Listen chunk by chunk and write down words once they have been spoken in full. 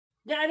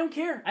Yeah, I don't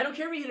care. I don't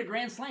care if he hit a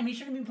grand slam. He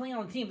shouldn't be playing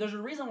on the team. There's a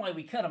reason why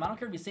we cut him. I don't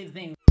care if he saved the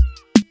thing.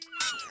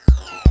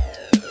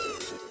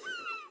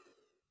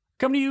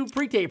 Coming to you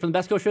pre-tape from the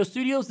Best Coast Show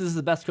studios. This is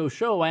the Best Coast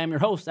Show. I am your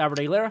host, Albert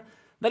Aguilera.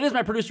 That is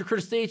my producer,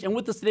 Curtis Stage. And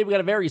with us today, we got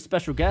a very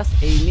special guest,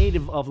 a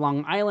native of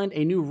Long Island,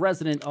 a new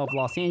resident of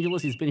Los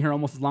Angeles. He's been here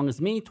almost as long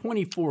as me,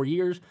 24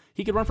 years.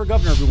 He could run for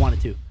governor if he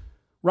wanted to.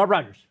 Rob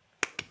Rogers.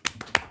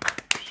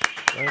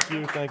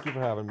 Thank you for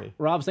having me.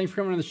 Rob, thanks for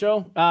coming on the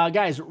show.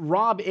 Guys,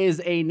 Rob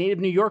is a native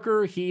New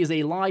Yorker. He is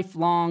a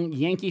lifelong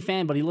Yankee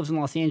fan, but he lives in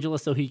Los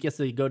Angeles, so he gets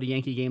to go to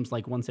Yankee games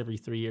like once every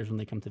 3 years when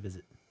they come to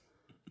visit.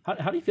 How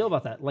do you feel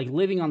about that? Like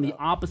living on the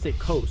opposite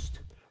coast?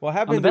 Well, I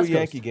have been to a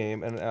Yankee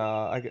game, and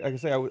I can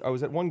say I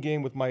was at one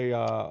game with my.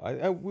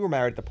 We were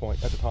married at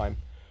the time,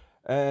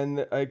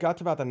 and I got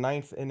to about the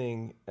 9th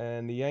inning,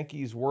 and the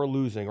Yankees were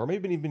losing, or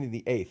maybe even in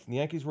the 8th. And the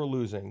Yankees were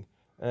losing,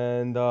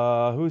 and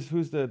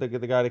who's the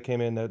guy that came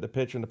in the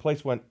pitcher, and the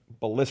place went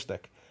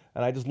ballistic.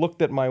 And I just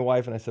looked at my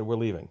wife and I said, "We're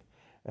leaving,"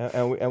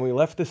 and we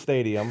left the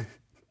stadium.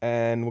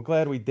 And we're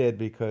glad we did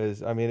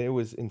because, I mean, it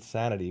was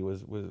insanity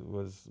was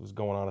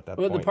going on at that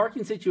point. The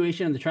parking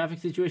situation and the traffic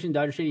situation,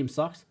 Dodger Stadium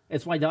sucks.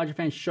 It's why Dodger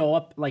fans show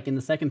up like in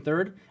the 2nd,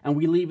 3rd, and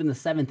we leave in the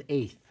 7th,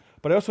 8th.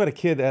 But I also had a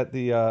kid at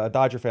the a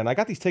Dodger fan. I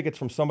got these tickets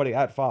from somebody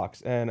at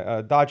Fox, and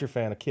a Dodger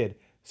fan, a kid,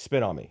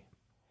 spit on me.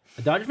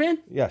 A Dodger fan?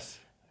 Yes.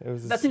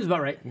 That seems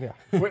about right. Yeah.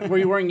 Were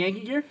you wearing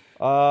Yankee gear?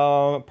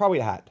 Probably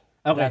a hat.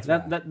 Okay,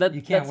 that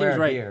you can't wear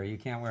right. gear. You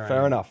can't wear.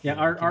 Fair enough. Yeah,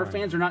 our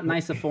fans are not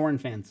nice to foreign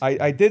fans.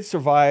 I did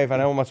survive. I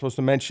know I'm not supposed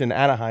to mention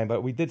Anaheim,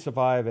 but we did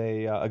survive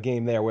a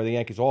game there where the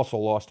Yankees also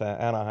lost to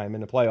Anaheim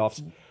in the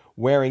playoffs,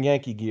 wearing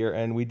Yankee gear,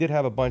 and we did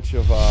have a bunch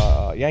of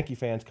Yankee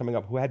fans coming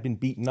up who had been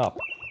beaten up,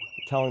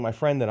 telling my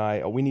friend and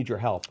I, we need your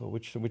help,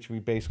 which we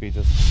basically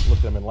just looked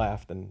at them and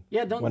laughed and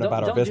went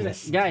about our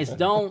business. Guys,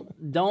 don't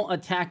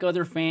attack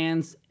other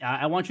fans.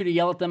 I want you to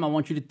yell at them. I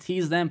want you to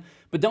tease them.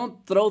 But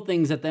don't throw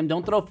things at them.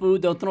 Don't throw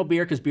food. Don't throw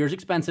beer because beer's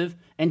expensive.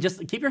 And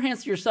just keep your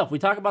hands to yourself. We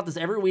talk about this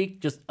every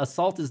week. Just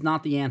assault is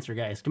not the answer,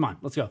 guys. Come on,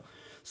 let's go.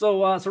 So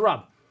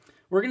Rob,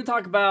 we're going to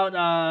talk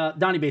about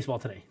Donnie Baseball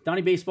today.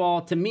 Donnie Baseball,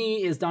 to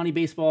me, is Donnie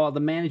Baseball the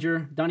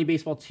manager. Donnie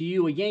Baseball, to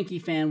you, a Yankee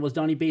fan, was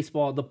Donnie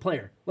Baseball the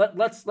player.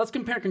 Let's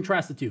compare and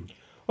contrast the two.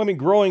 Well, I mean,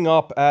 growing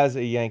up as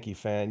a Yankee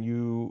fan,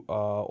 you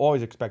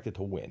always expected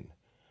to win.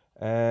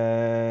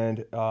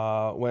 And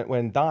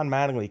when Don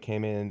Mattingly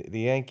came in,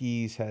 the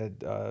Yankees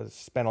had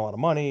spent a lot of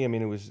money. I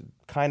mean, it was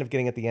kind of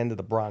getting at the end of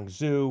the Bronx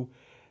Zoo.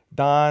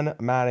 Don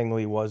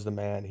Mattingly was the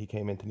man. He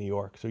came into New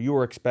York. So you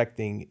were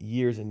expecting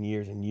years and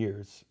years and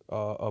years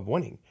of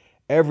winning.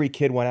 Every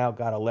kid went out,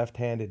 got a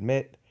left-handed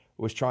mitt,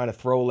 was trying to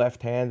throw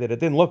left-handed.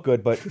 It didn't look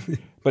good, but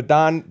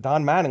Don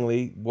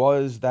Mattingly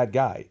was that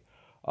guy.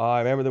 I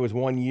remember there was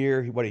one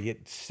year, he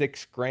hit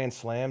 6 grand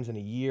slams in a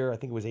year. I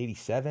think it was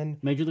 87.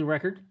 Major league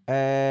record?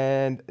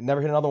 And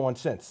never hit another one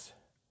since.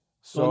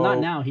 So, well, not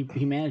now.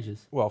 He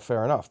manages. Well,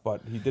 fair enough,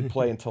 but he did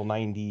play until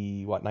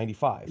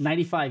 95?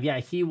 95, yeah.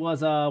 He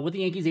was with the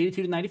Yankees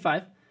 82 to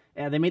 95.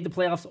 They made the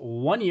playoffs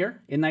 1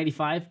 year in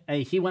 95.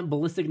 He went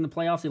ballistic in the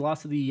playoffs. He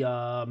lost to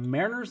the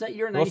Mariners that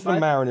year in 95. Lost to the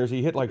Mariners.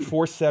 He hit like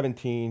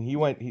 417. He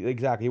went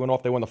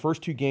off. They won the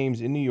first 2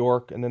 games in New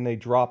York, and then they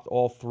dropped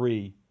all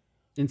 3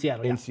 in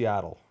Seattle.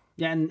 Seattle.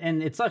 Yeah,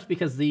 and it sucks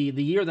because the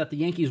year that the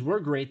Yankees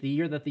were great, the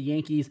year that the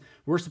Yankees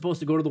were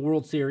supposed to go to the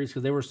World Series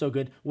because they were so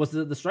good, was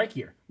the strike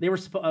year. They were,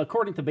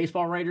 according to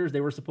baseball writers,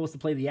 they were supposed to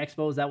play the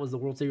Expos. That was the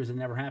World Series that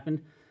never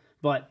happened.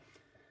 But,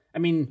 I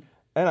mean...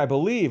 And I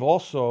believe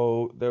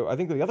also, I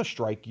think the other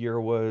strike year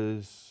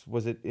was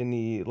it in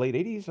the late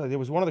 80s? There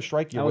was one other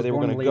strike year where they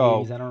were going to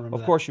go. 80s. I don't remember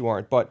Of course you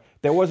weren't, but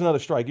there was another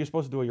strike. You're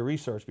supposed to do all your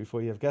research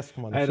before you have guests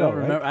come on the show,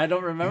 right? I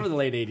don't remember the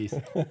late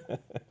 80s.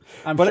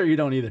 I'm sure you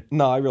don't either.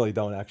 No, I really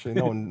don't, actually.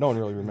 No one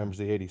really remembers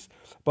the 80s.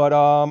 But,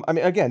 I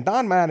mean, again,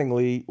 Don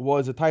Mattingly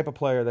was a type of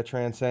player that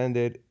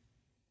transcended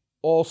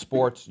all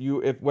sports.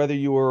 Whether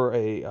you were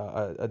a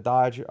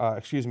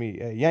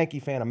Yankee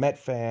fan, a Met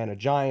fan, a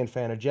Giant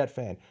fan, a Jet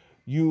fan,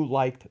 you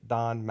liked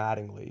Don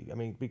Mattingly. I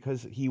mean,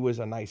 because he was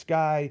a nice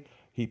guy.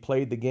 He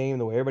played the game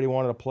the way everybody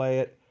wanted to play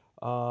it.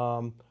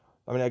 I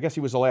mean, I guess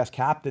he was the last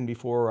captain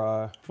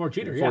before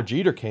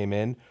Jeter came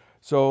in.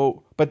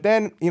 So, but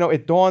then,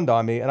 it dawned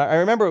on me, and I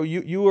remember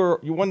you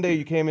one day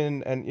you came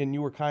in and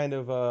you were kind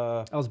of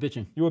I was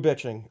bitching. You were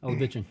bitching. I was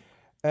bitching.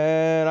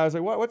 And I was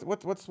like,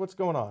 what's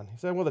going on? He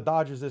said, well, the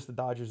Dodgers this, the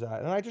Dodgers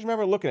that. And I just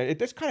remember looking at it. It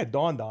just kind of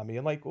dawned on me.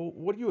 And like, well,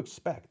 what do you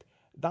expect?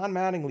 Don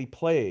Mattingly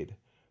played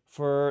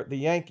for the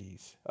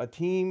Yankees, a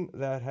team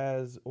that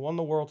has won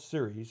the World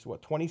Series,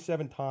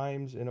 27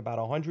 times in about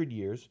 100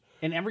 years.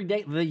 And every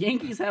day, the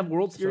Yankees have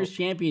World Series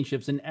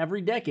championships in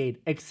every decade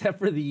except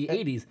for the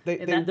 80s.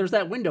 There's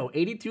that window,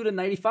 82 to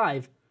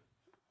 95.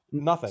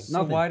 Nothing.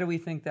 So why do we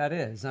think that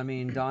is? I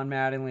mean, Don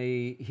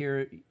Mattingly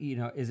here,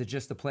 is it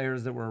just the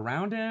players that were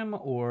around him,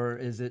 or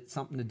is it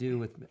something to do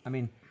with,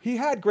 he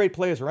had great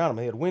players around him.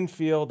 They had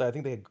Winfield. I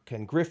think they had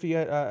Ken Griffey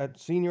at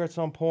senior at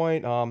some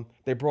point.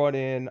 They brought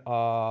in,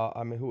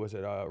 who was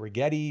it?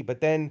 Righetti.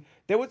 But then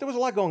there was a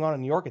lot going on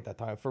in New York at that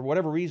time. For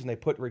whatever reason, they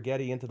put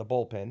Righetti into the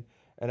bullpen.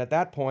 And at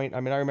that point,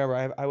 I mean, I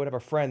remember I would have a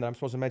friend, and I'm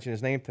supposed to mention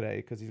his name today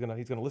because he's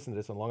gonna listen to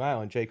this on Long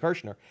Island, Jay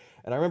Kirshner.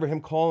 And I remember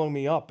him calling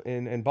me up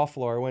in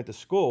Buffalo. I went to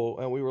school,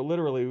 and we were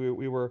literally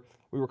we were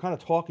kind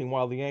of talking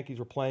while the Yankees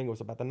were playing. It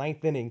was about the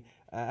ninth inning.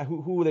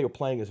 Who they were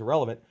playing is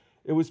irrelevant.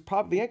 It was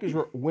probably the Yankees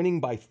were winning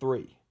by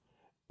 3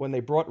 when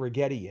they brought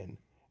Righetti in,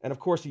 and of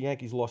course the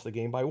Yankees lost the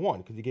game by 1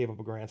 because he gave up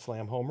a grand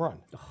slam home run.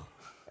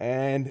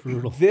 And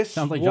Brutal. this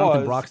Sounds like was,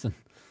 Jonathan Broxton.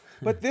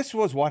 But this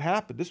was what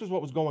happened. This was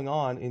what was going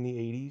on in the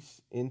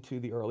 80s into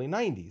the early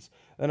 90s.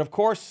 And of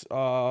course,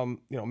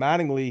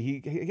 Mattingly,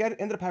 he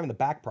ended up having the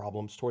back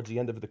problems towards the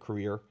end of the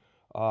career.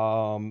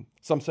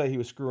 Some say he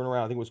was screwing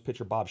around. I think it was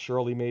pitcher Bob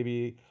Shirley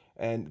maybe.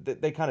 And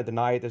they kind of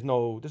deny it. There's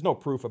no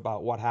proof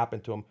about what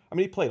happened to him. I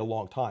mean, he played a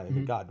long time. I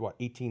mean, God, what,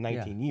 18,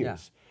 19 years.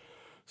 Yeah.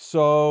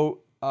 So,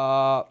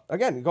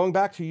 again, going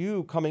back to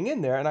you coming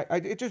in there,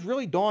 and it just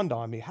really dawned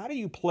on me, how do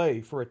you play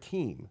for a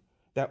team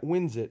that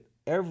wins it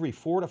every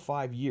 4 to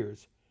 5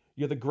 years?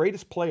 You're the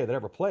greatest player that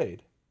ever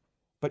played,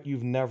 but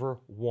you've never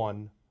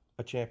won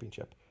a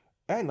championship.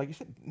 And like you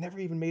said, never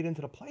even made it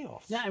into the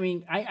playoffs. Yeah, I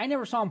mean, I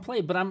never saw him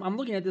play, but I'm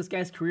looking at this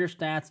guy's career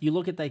stats. You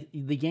look at the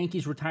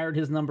Yankees retired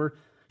his number.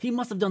 He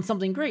must have done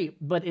something great.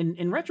 But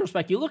in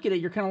retrospect, you look at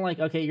it, you're kind of like,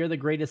 okay, you're the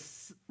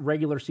greatest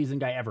regular season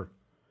guy ever.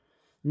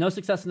 No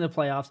success in the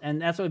playoffs,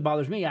 and that's what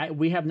bothers me.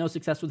 We have no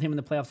success with him in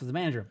the playoffs as a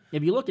manager.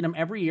 If you look at him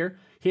every year,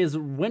 his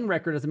win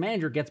record as a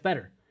manager gets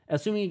better.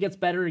 Assuming he gets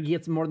better, he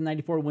gets more than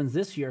 94 wins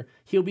this year,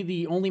 he'll be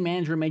the only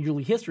manager in Major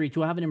League history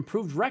to have an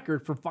improved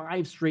record for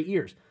 5 straight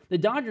years. The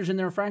Dodgers in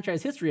their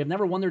franchise history have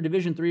never won their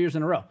division 3 years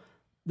in a row.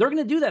 They're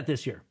going to do that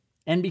this year,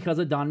 and because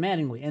of Don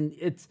Mattingly. And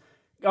it's,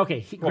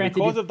 okay, granted,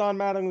 because of Don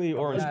Mattingly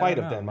or in spite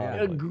of Don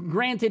Mattingly?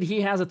 Granted,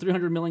 he has a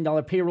 $300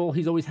 million payroll.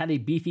 He's always had a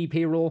beefy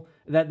payroll.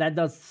 That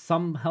does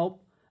some help.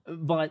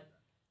 But,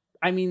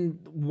 I mean,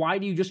 why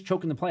do you just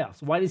choke in the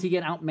playoffs? Why does he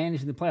get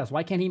outmanaged in the playoffs?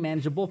 Why can't he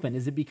manage a bullpen?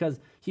 Is it because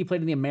he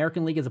played in the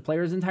American League as a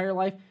player his entire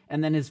life?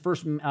 And then his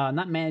first,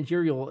 not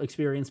managerial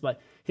experience,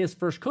 but his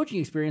first coaching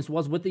experience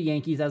was with the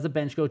Yankees as a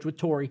bench coach with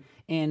Torrey.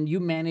 And you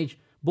manage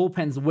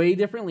bullpens way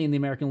differently in the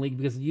American League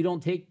because you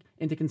don't take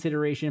into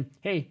consideration,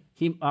 hey,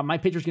 my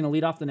pitcher's going to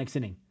lead off the next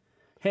inning.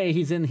 Hey,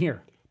 he's in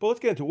here. But let's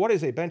get into what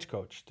is a bench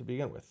coach to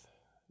begin with?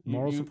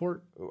 Moral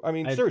support? I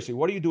mean, seriously,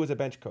 what do you do as a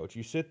bench coach?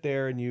 You sit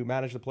there and you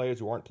manage the players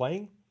who aren't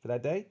playing for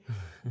that day.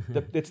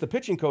 It's the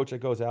pitching coach that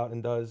goes out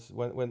and does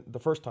when the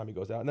first time he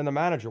goes out, and then the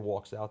manager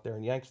walks out there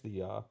and yanks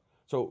the.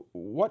 So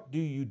what do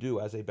you do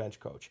as a bench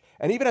coach?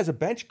 And even as a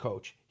bench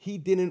coach, he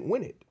didn't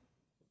win it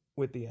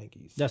with the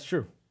Yankees. That's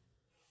true.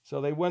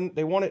 So they won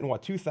it in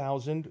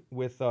 2000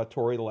 with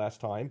Torrey the last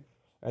time.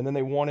 And then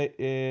they won it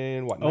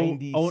in,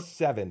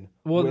 97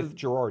 with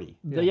Girardi.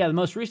 The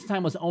most recent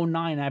time was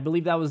 09. I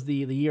believe that was the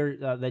year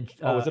that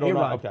was it 09?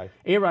 Okay.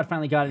 A-Rod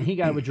finally got it, and he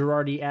got it with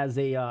Girardi as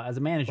a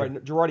manager.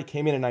 Right, Girardi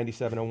came in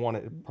 97 and won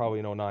it probably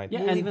in 09.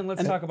 Yeah, and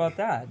let's talk about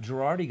that.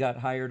 Girardi got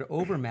hired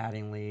over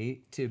Mattingly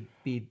to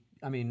be,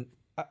 I mean...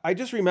 I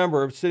just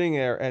remember sitting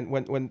there, and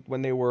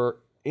when they were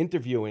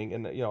interviewing,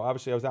 and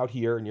obviously I was out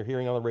here, and you're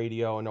hearing on the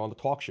radio and on the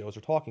talk shows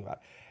they're talking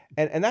about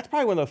it. And that's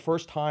probably one of the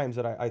first times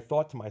that I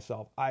thought to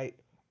myself,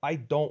 I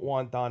don't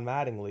want Don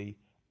Mattingly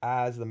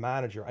as the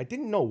manager. I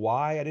didn't know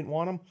why I didn't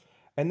want him.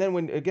 And then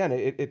when, again,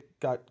 it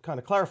got kind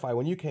of clarified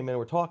when you came in and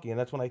we're talking, and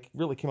that's when I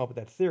really came up with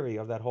that theory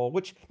of that whole,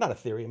 which, not a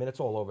theory, I mean, it's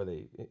all over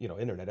the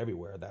internet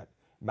everywhere, that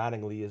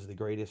Mattingly is the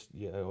greatest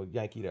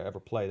Yankee to ever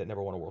play that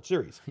never won a World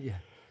Series. Yeah.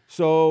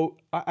 So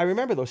I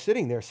remember though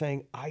sitting there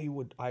saying, I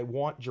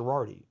want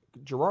Girardi.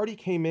 Girardi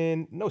came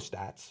in, no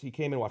stats. He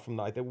came in,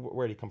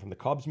 where did he come from, the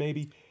Cubs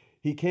maybe?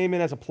 He came in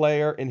as a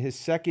player. In his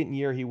second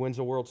year, he wins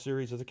a World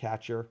Series as a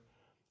catcher.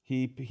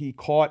 He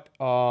caught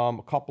a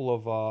couple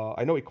of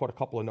I know he caught a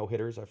couple of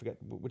no-hitters. I forget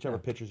whichever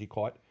pitchers he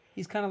caught.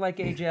 He's kind of like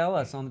A.J.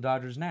 Ellis on the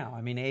Dodgers now.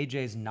 I mean,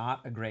 A.J.'s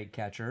not a great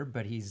catcher,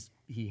 but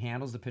he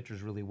handles the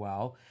pitchers really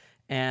well.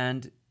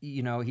 And,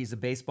 he's a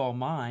baseball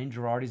mind.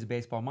 Girardi's a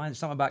baseball mind. There's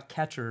something about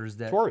catchers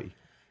that... Torrey,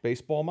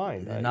 baseball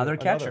mind. Another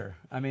catcher.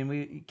 I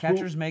mean,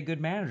 catchers make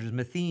good managers.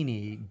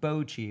 Matheny,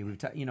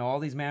 Bochy, all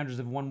these managers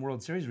have won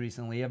World Series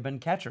recently have been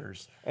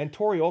catchers. And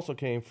Torrey also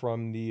came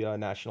from the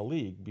National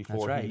League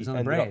before. That's right. He was on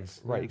the Braves.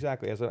 Right,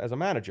 exactly, as a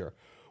manager,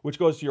 which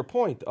goes to your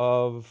point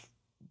of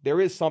there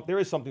is something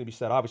to be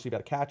said, obviously,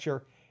 about a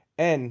catcher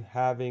and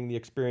having the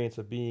experience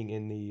of being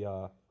in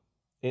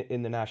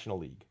the National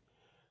League.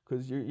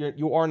 Because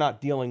you are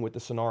not dealing with the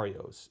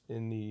scenarios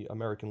in the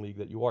American League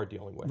that you are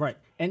dealing with. Right.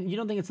 And you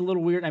don't think it's a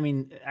little weird? I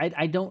mean,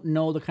 I don't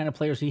know the kind of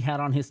players he had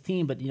on his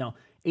team, but,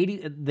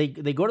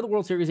 they go to the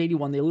World Series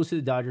 81, they lose to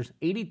the Dodgers.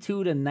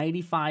 82 to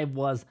 95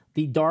 was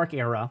the dark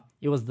era.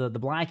 It was the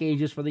black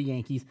ages for the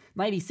Yankees.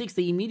 96,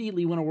 they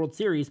immediately win a World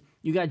Series.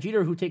 You got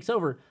Jeter who takes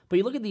over. But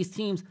you look at these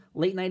teams,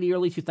 late 90s,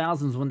 early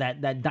 2000s, when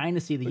that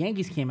dynasty of the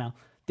Yankees came out.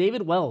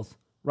 David Wells,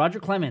 Roger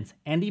Clemens,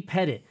 Andy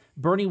Pettitte,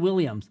 Bernie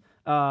Williams,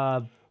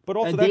 but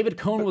also David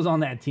Cohn was on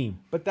that team.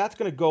 But that's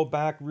going to go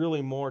back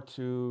really more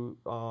to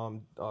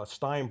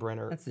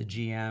Steinbrenner. That's the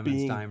GM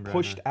being and Steinbrenner.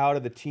 Pushed out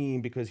of the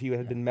team because he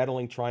had been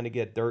meddling, trying to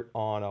get dirt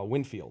on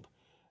Winfield.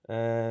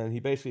 and he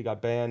basically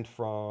got banned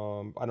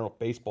from, I don't know,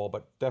 baseball,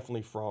 but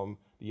definitely from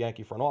the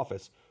Yankee front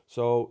office.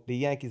 So the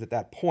Yankees at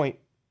that point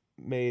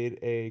made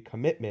a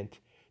commitment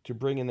to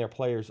bringing their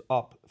players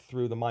up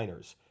through the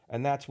minors.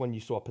 And that's when you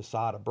saw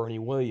Posada, Bernie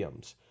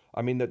Williams.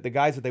 I mean, the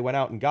guys that they went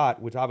out and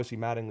got, which obviously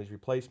Mattingly's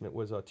replacement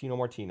was Tino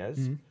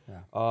Martinez.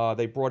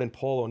 They brought in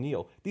Paul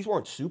O'Neill. These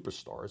weren't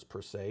superstars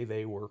per se.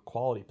 They were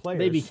quality players.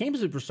 They became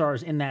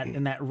superstars in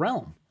that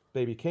realm.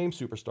 They became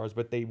superstars,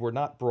 but they were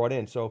not brought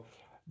in. So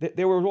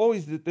there's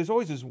always this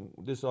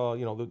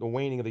the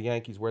waning of the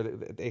Yankees where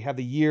they have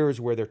the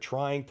years where they're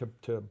trying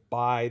to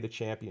buy the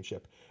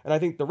championship. And I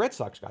think the Red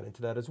Sox got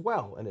into that as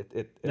well. And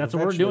that's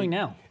what we're doing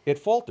now. It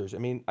falters. I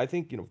mean, I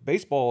think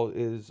baseball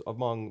is,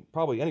 among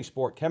probably any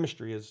sport,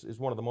 chemistry is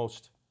one of the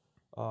most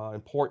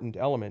important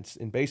elements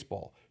in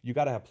baseball. You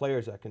got to have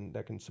players that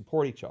can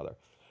support each other.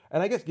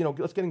 And I guess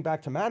let's getting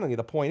back to Mattingly.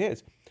 The point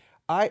is,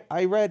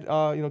 I read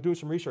doing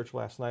some research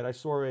last night. I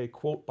saw a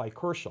quote by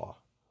Kershaw,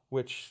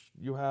 which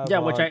you have. Yeah,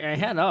 which I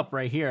had up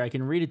right here. I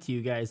can read it to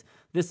you guys.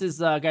 This is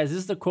This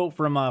is the quote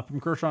from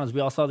Kershaw, as we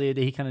all saw the other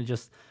day. He kind of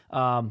just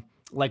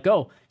let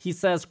go. He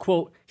says,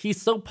 quote,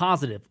 "He's so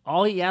positive.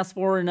 All he asks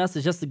for in us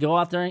is just to go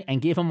out there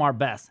and give him our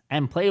best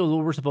and play with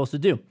what we're supposed to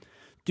do.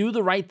 Do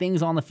the right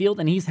things on the field,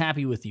 and he's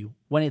happy with you.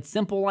 When it's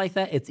simple like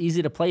that, it's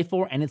easy to play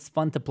for, and it's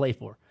fun to play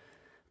for."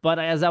 But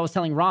as I was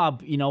telling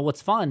Rob,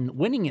 what's fun?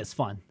 Winning is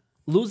fun.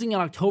 Losing in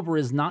October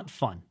is not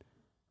fun,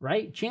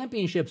 right?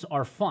 Championships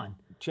are fun.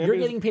 You're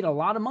getting paid a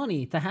lot of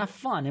money to have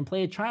fun and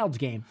play a child's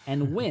game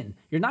and win.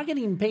 You're not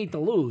getting paid to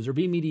lose or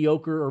be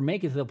mediocre or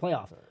make it to the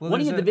playoffs.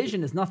 Winning a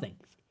division is nothing.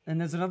 And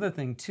there's another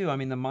thing, too. I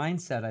mean, the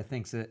mindset, I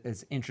think,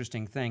 is an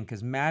interesting thing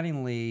because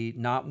Mattingly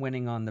not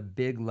winning on the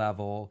big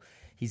level,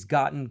 he's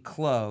gotten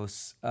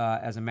close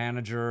as a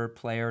manager,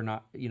 player,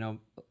 not,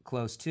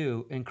 close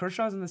too. And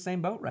Kershaw's in the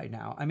same boat right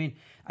now. I mean,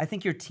 I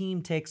think your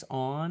team takes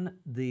on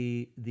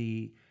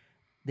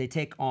they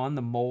take on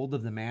the mold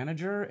of the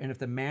manager. And if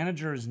the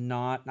manager is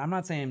not, I'm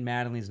not saying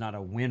Mattingly's not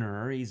a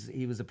winner.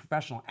 He was a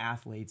professional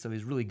athlete, so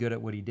he's really good at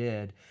what he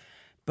did.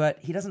 But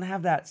he doesn't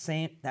have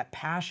that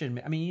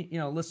passion. I mean,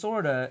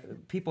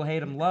 Lasorda, people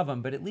hate him, love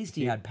him, but at least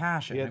he had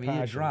passion. He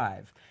had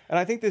drive. And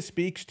I think this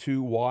speaks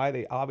to why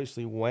they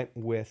obviously went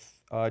with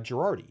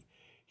Girardi.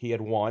 He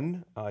had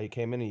won. He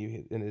came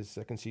in his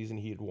second season.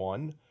 He had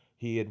won.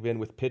 He had been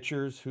with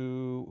pitchers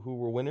who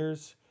were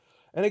winners.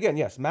 And again,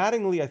 yes,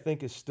 Mattingly, I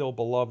think, is still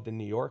beloved in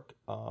New York.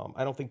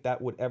 I don't think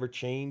that would ever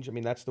change. I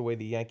mean, that's the way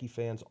the Yankee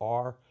fans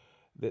are.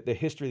 The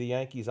history of the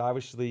Yankees,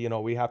 obviously,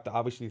 we have to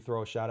obviously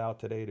throw a shout out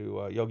today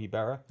to Yogi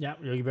Berra. Yeah,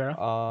 Yogi Berra.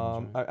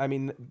 I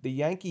mean, the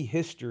Yankee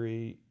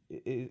history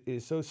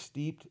is so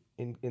steeped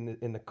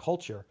in the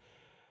culture.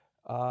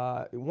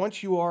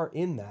 Once you are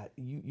in that,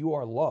 you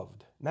are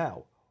loved.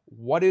 Now,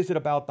 what is it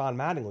about Don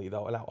Mattingly,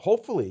 though? Now,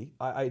 hopefully,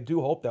 I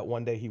do hope that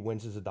one day he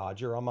wins as a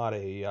Dodger. I'm not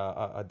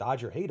a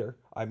Dodger hater.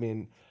 I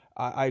mean,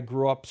 I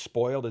grew up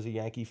spoiled as a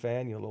Yankee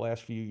fan. The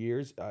last few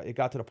years, it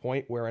got to the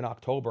point where in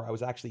October I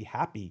was actually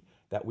happy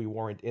that we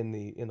weren't in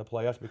the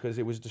playoffs because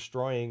it was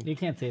destroying. You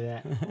can't say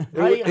that.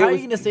 How are you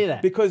going to say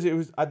that? Because it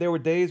was there were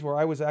days where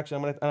I was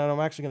actually I'm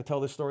actually going to tell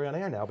this story on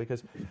air now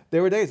because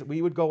there were days that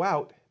we would go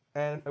out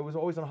and it was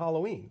always on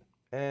Halloween.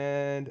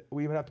 And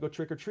we would have to go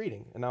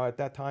trick-or-treating. And now at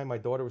that time, my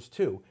daughter was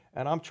 2.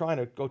 And I'm trying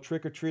to go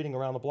trick-or-treating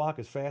around the block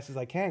as fast as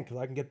I can because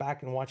I can get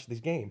back and watch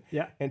this game.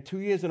 Yeah. And 2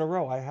 years in a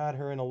row, I had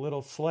her in a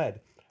little sled.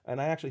 And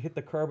I actually hit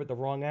the curb at the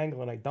wrong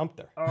angle and I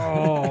dumped her.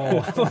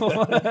 Oh.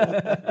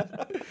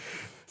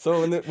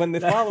 So when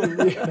the following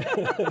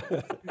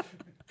year...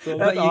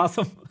 That's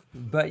awesome.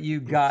 But you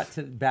got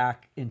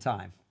back in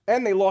time.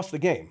 And they lost the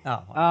game.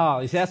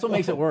 Oh, that's what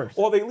makes it worse.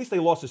 Well, at least they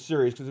lost the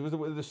series because it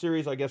was the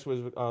series, I guess,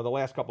 was the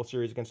last couple of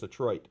series against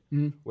Detroit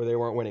where they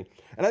weren't winning.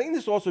 And I think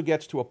this also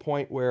gets to a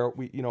point where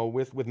we,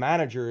 with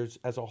managers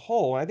as a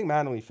whole, and I think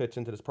Mattingly fits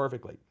into this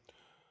perfectly.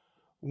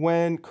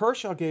 When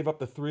Kershaw gave up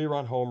the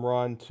 3-run home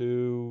run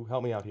to,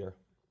 help me out here.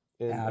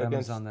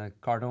 Adams on the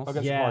Cardinals?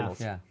 Against the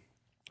Cardinals. Yeah.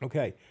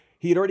 Okay.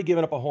 He had already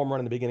given up a home run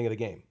in the beginning of the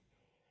game.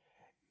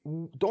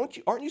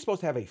 Aren't you supposed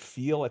to have a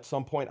feel at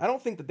some point? I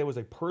don't think that there was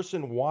a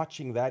person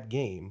watching that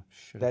game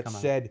that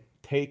said,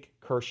 take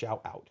Kershaw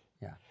out.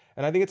 Yeah.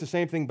 And I think it's the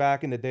same thing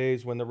back in the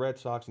days when the Red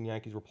Sox and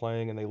Yankees were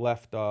playing and they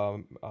left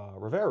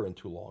Rivera in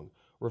too long.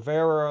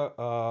 Rivera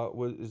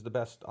is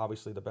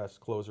obviously the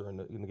best closer in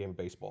the game of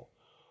baseball.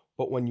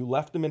 But when you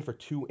left him in for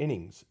 2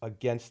 innings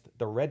against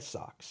the Red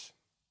Sox,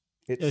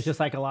 it was just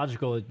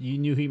psychological. You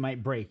knew he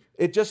might break.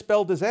 It just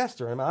spelled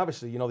disaster. I mean,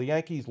 obviously, the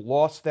Yankees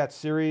lost that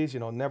series.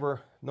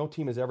 No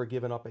team has ever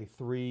given up a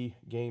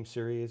 3-game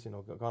series.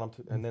 Gone up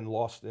and then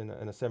lost in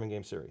a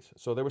 7-game series.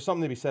 So there was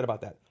something to be said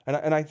about that.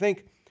 And I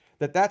think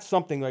that's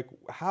something like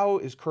how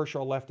is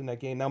Kershaw left in that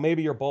game? Now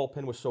maybe your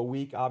bullpen was so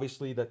weak,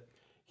 obviously, that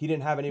he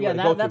didn't have anywhere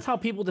to go. That's how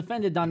people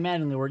defended Don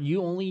Mattingly, where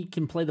you only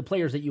can play the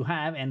players that you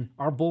have, and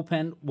our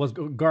bullpen was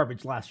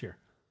garbage last year,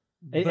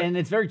 and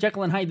it's very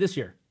Jekyll and Hyde this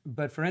year.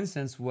 But for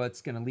instance,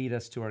 what's going to lead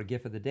us to our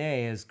GIF of the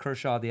day is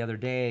Kershaw the other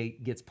day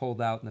gets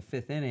pulled out in the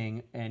 5th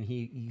inning, and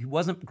he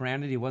wasn't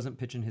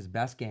pitching his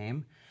best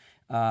game.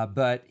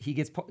 But he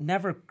gets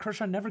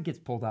Kershaw never gets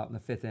pulled out in the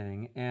 5th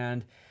inning,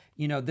 and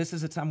this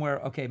is a time where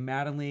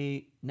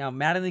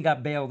Mattingly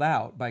got bailed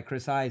out by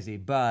Chris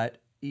Izey,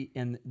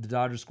 and the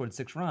Dodgers scored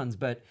 6 runs,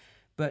 but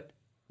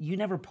you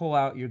never pull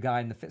out your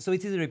guy in the 5th. So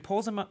it's either he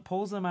pulls him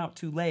out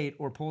too late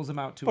or pulls him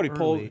out too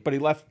early.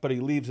 But he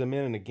leaves him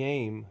in a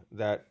game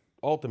that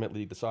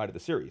ultimately decided the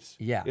series.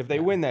 Yeah. If they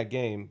win that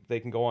game, they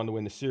can go on to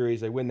win the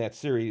series. They win that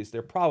series,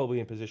 they're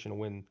probably in position to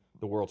win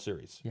the World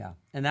Series. Yeah,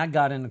 and that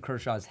got into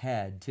Kershaw's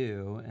head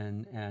too,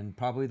 and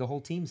probably the whole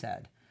team's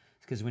head,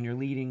 because when your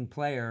leading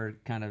player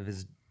kind of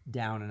is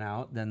down and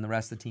out, then the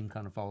rest of the team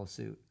kind of follows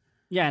suit.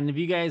 Yeah, and if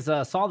you guys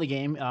saw the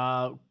game,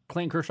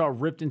 Clayton Kershaw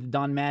ripped into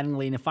Don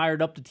Mattingly, and it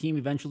fired up the team.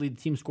 Eventually,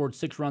 the team scored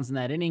 6 runs in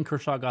that inning.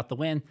 Kershaw got the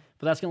win,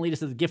 but that's going to lead us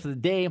to the gift of the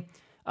day.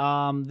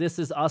 This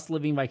is us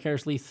living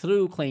vicariously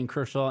through Clayton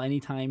Kershaw.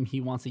 Anytime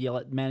he wants to yell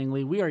at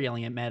Mattingly, we are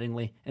yelling at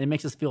Mattingly, and it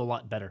makes us feel a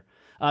lot better.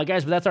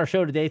 Guys, but that's our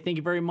show today. Thank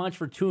you very much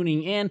for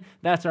tuning in.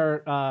 That's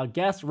our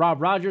guest,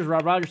 Rob Rogers.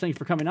 Rob Rogers, thanks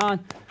for coming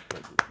on.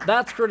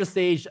 That's Curtis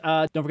Stage.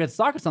 Don't forget to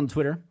stalk us on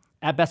Twitter,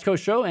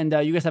 @BestCoastShow,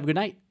 and you guys have a good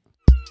night.